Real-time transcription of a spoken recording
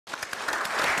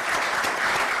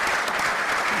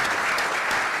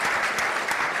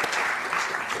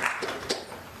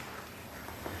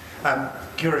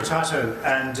Kia ora tato,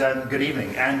 and good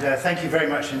evening. And thank you very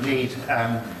much indeed,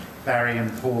 Barry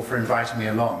and Paul, for inviting me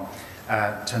along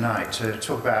tonight to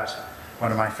talk about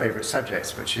one of my favourite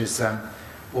subjects, which is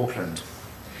Auckland.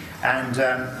 And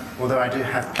although I do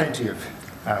have plenty of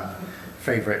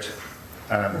favourite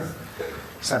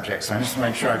subjects, I just want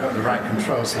to make sure I've got the right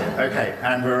controls here. Okay,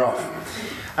 and we're off.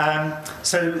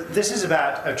 So this is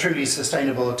about a truly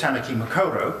sustainable Tamaki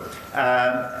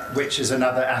Makaurau, which is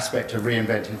another aspect of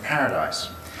reinventing paradise.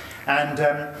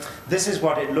 And this is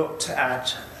what it looked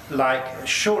at like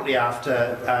shortly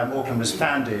after Auckland was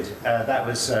founded. That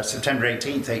was September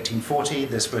 18th, 1840.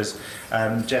 This was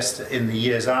just in the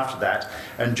years after that.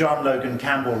 And John Logan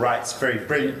Campbell writes very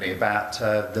brilliantly about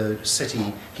the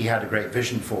city he had a great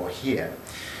vision for here.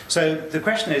 So the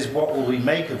question is, what will we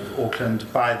make of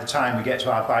Auckland by the time we get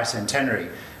to our bicentenary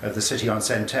of the city on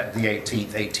September the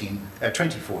 18th,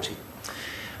 2040?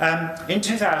 In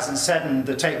 2007,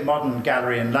 the Tate Modern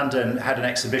Gallery in London had an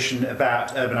exhibition about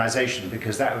urbanisation,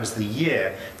 because that was the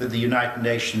year that the United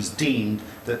Nations deemed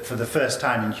that for the first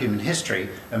time in human history,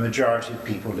 a majority of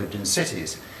people lived in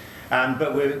cities.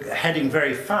 But we're heading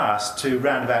very fast to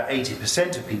around about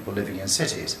 80% of people living in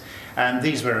cities. And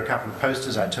these were a couple of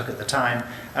posters I took at the time.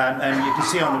 And you can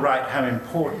see on the right how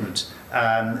important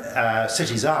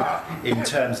cities are in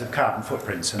terms of carbon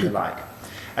footprints and the like.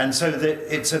 And so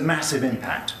it's a massive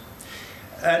impact.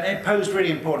 And it posed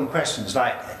really important questions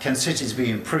like, can cities be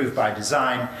improved by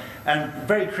design? And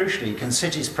very crucially, can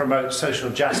cities promote social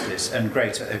justice and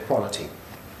greater equality?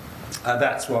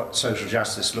 That's what social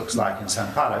justice looks like in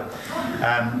Sao Paulo.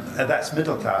 That's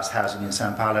middle-class housing in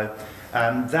Sao Paulo.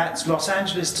 That's Los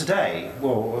Angeles today,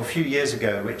 well, a few years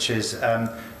ago, which is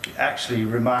actually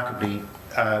remarkably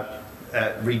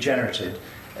regenerated,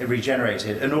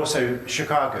 and also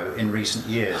Chicago in recent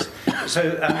years.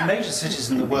 So major cities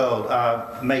in the world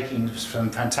are making some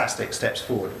fantastic steps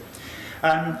forward.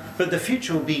 But the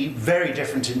future will be very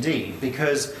different indeed,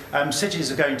 because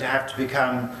cities are going to have to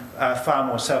become far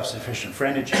more self-sufficient for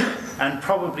energy, and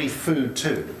probably food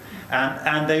too.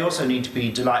 And they also need to be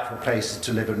delightful places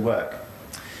to live and work.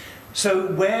 So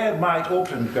where might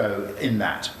Auckland go in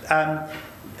that?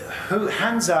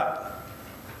 Hands up,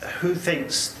 who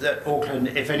thinks that Auckland,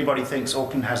 if anybody thinks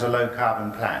Auckland has a low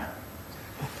carbon plan?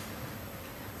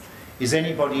 Is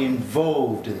anybody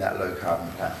involved in that low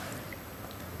carbon plan?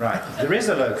 Right, there is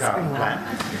a low carbon plan.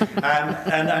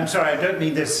 And I'm sorry, I don't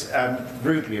mean this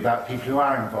rudely about people who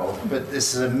are involved, but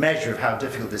this is a measure of how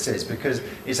difficult this is, because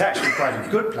it's actually quite a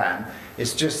good plan.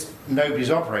 It's just nobody's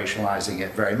operationalizing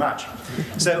it very much.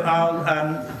 So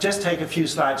I'll just take a few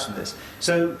slides from this.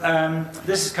 So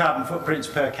this is carbon footprints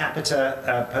per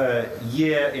capita per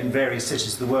year in various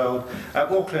cities of the world.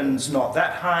 Auckland's not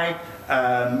that high,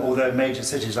 although major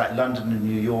cities like London and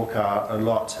New York are a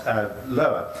lot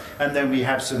lower. And then we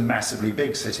have some massively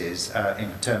big cities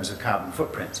in terms of carbon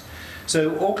footprints.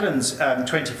 So Auckland's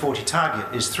 2040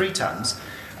 target is 3 tonnes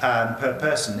per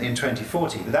person in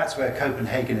 2040, but that's where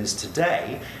Copenhagen is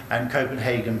today, and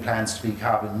Copenhagen plans to be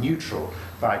carbon neutral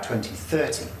by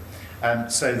 2030.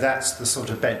 So that's the sort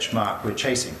of benchmark we're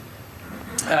chasing.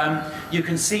 You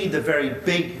can see the very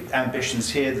big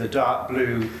ambitions here, the dark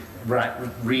blue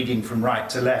reading from right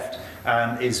to left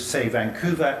is, say,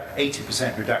 Vancouver,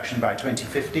 80% reduction by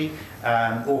 2050,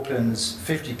 Auckland's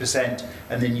 50%,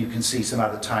 and then you can see some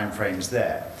other time frames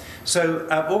there. So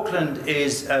Auckland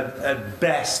is at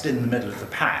best in the middle of the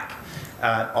pack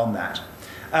on that.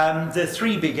 The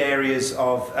 3 big areas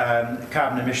of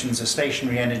carbon emissions are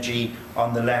stationary energy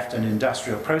on the left and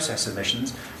industrial process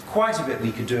emissions. Quite a bit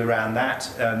we could do around that,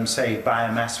 say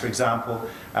biomass, for example.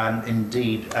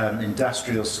 Indeed,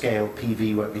 industrial scale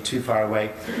PV won't be too far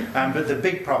away. But the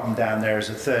big problem down there is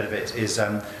a third of it is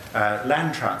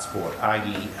land transport,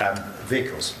 i.e.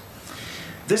 Vehicles.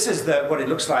 This is what it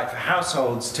looks like for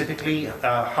households. Typically,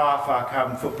 half our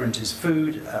carbon footprint is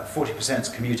food, 40% is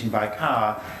commuting by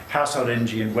car. Household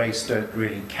energy and waste don't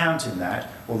really count in that,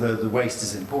 although the waste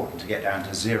is important to get down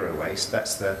to zero waste.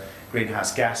 That's the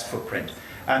greenhouse gas footprint.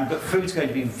 But food's going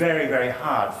to be very, very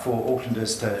hard for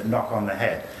Aucklanders to knock on the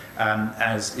head,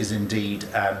 as is indeed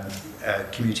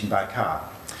commuting by car.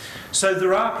 So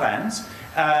there are plans.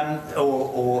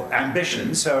 Or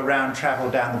ambitions, so around travel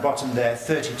down the bottom there,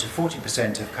 30 to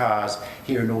 40% of cars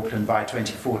here in Auckland by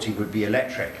 2040 would be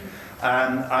electric.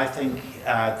 I think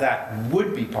that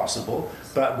would be possible,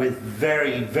 but with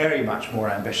very, very much more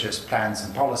ambitious plans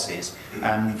and policies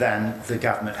than the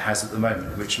government has at the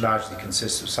moment, which largely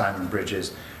consists of Simon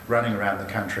Bridges, running around the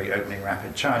country opening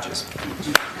rapid chargers.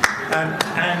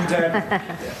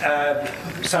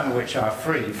 Some of which are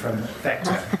free from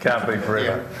Vector. Can't be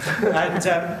forever. Yeah.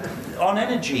 And on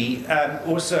energy,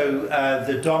 also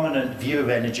the dominant view of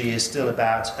energy is still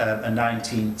about a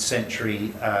 19th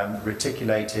century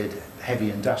reticulated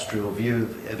heavy industrial view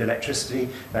of electricity.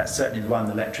 That's certainly the one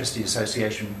the Electricity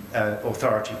Association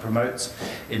Authority promotes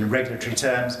in regulatory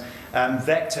terms.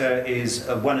 Vector is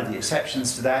one of the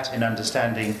exceptions to that in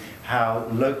understanding how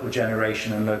local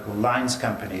generation and local lines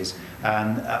companies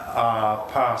are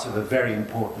part of a very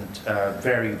important,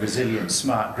 very resilient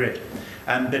smart grid.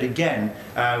 But again,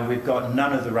 we've got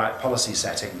none of the right policy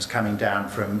settings coming down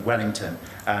from Wellington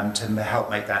to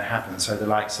help make that happen. So the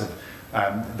likes of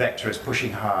Vector is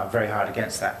pushing very hard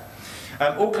against that.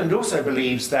 Auckland also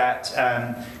believes that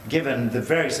given the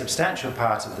very substantial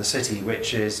part of the city,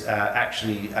 which is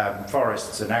actually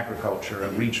forests and agriculture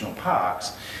and regional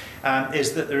parks,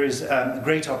 is that there is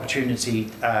great opportunity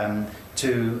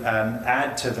to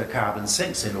add to the carbon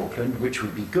sinks in Auckland, which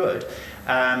would be good.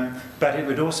 But it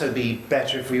would also be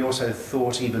better if we also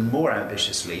thought even more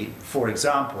ambitiously, for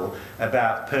example,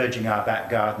 about purging our back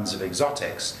gardens of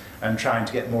exotics and trying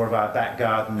to get more of our back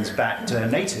gardens back to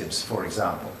natives, for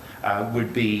example,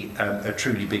 would be a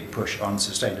truly big push on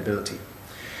sustainability.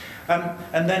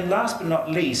 And then last but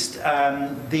not least,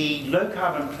 the low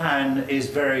carbon plan is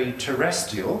very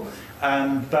terrestrial,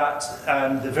 but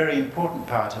the very important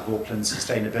part of Auckland's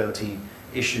sustainability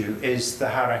issue is the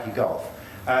Hauraki Gulf.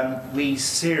 We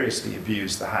seriously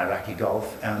abuse the Hauraki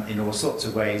Gulf in all sorts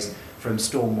of ways, from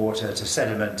stormwater to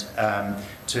sediment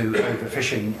to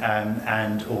overfishing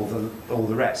and all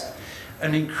the rest.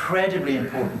 An incredibly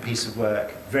important piece of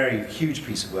work, very huge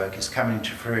piece of work, is coming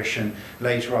to fruition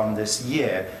later on this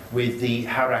year with the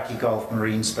Hauraki Gulf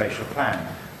Marine Spatial Plan,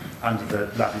 under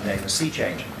the lovely name of Sea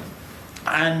Change.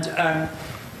 And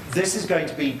this is going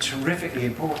to be terrifically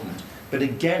important, but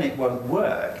again it won't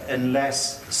work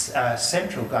unless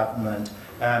central government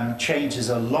changes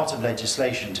a lot of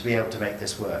legislation to be able to make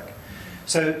this work.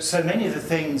 So many of the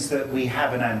things that we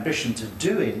have an ambition to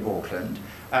do in Auckland,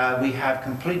 we have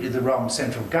completely the wrong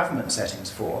central government settings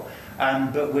for,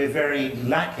 but we're very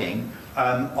lacking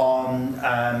on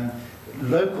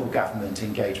local government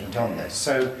engagement on this.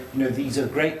 So, you know, these are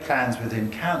great plans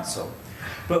within council.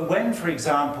 But when, for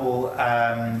example,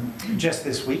 just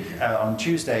this week, on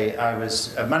Tuesday,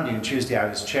 Monday and Tuesday, I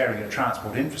was chairing a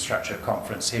transport infrastructure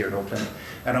conference here in Auckland,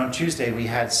 and on Tuesday we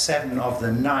had 7 of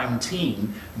the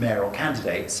 19 mayoral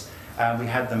candidates. We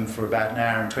had them for about an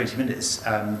hour and 20 minutes,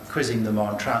 quizzing them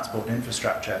on transport and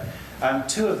infrastructure.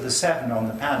 2 of the 7 on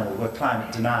the panel were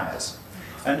climate deniers.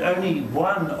 And only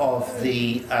one of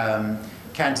the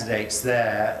candidates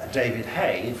there, David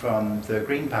Hay from the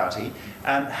Green Party,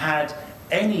 had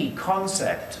any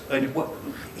concept.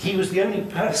 He was the only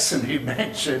person who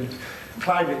mentioned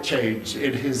climate change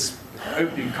in his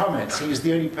opening comments. He was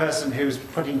the only person who was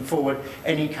putting forward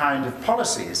any kind of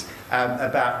policies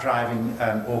about driving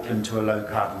Auckland to a low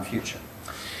carbon future.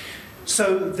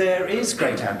 So there is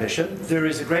great ambition. There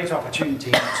is a great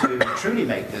opportunity to truly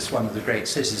make this one of the great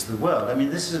cities of the world. I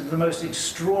mean, this is the most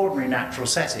extraordinary natural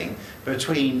setting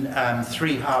between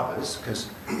 3 harbours, because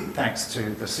thanks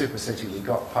to the super city we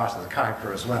got part of the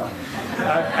Kuiper as well,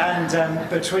 and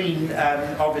between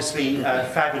obviously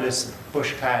fabulous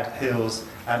bush-clad hills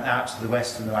out to the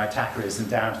west and the Waitakaris and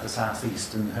down to the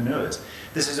southeast and Hanuas.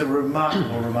 This is a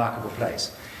remarkable, remarkable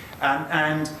place.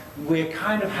 And we're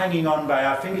kind of hanging on by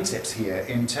our fingertips here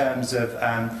in terms of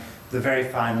the very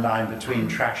fine line between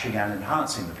trashing and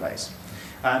enhancing the place.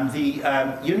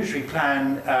 The unitary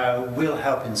plan will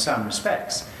help in some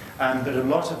respects, but a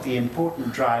lot of the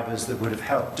important drivers that would have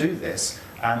helped do this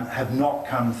have not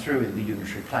come through in the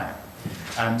unitary plan.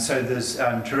 So there's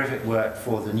terrific work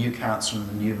for the new council and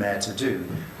the new mayor to do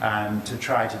to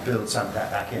try to build some of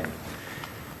that back in.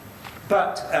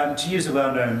 But to use a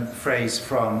well-known phrase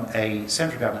from a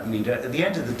central government leader, at the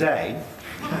end of the day,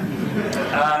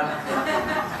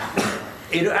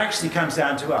 it actually comes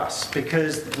down to us,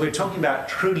 because we're talking about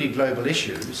truly global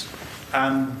issues,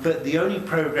 but the only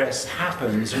progress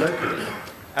happens locally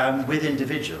with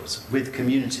individuals, with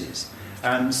communities.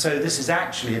 So this is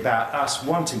actually about us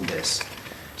wanting this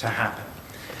to happen.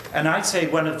 And I'd say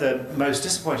one of the most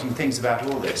disappointing things about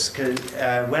all this,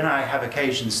 when I have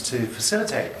occasions to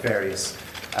facilitate various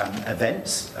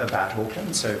events about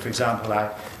Auckland, so for example,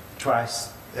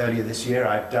 twice earlier this year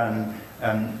I've done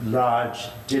large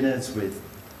dinners with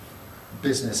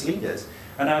business leaders,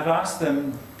 and I've asked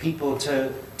people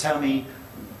to tell me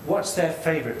what's their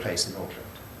favourite place in Auckland.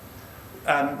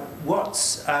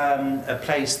 What's a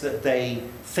place that they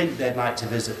think they'd like to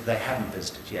visit that they haven't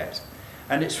visited yet?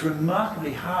 And it's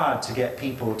remarkably hard to get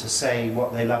people to say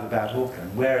what they love about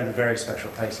Auckland. Where are the very special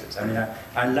places? I mean,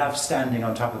 I love standing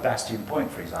on top of Bastion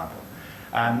Point, for example.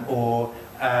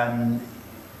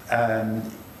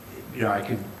 You know, I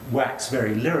could wax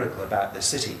very lyrical about the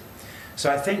city. So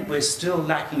I think we're still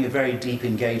lacking a very deep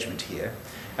engagement here.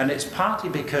 And it's partly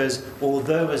because,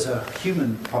 although as a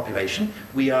human population,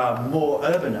 we are more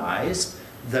urbanized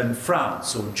than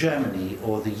France or Germany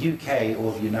or the UK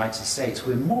or the United States,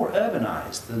 we're more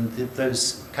urbanized than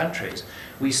those countries.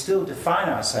 We still define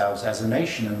ourselves as a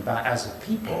nation and as a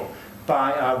people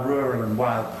by our rural and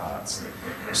wild parts.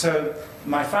 So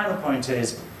my final point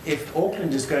is, if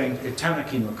Auckland is going, if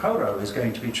Tamaki Makaurau is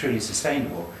going to be truly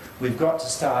sustainable, we've got to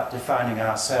start defining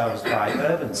ourselves by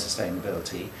urban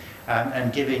sustainability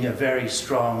and giving a very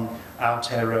strong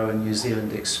Aotearoa and New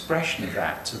Zealand expression of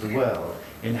that to the world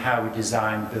in how we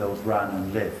design, build, run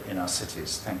and live in our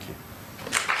cities. Thank you.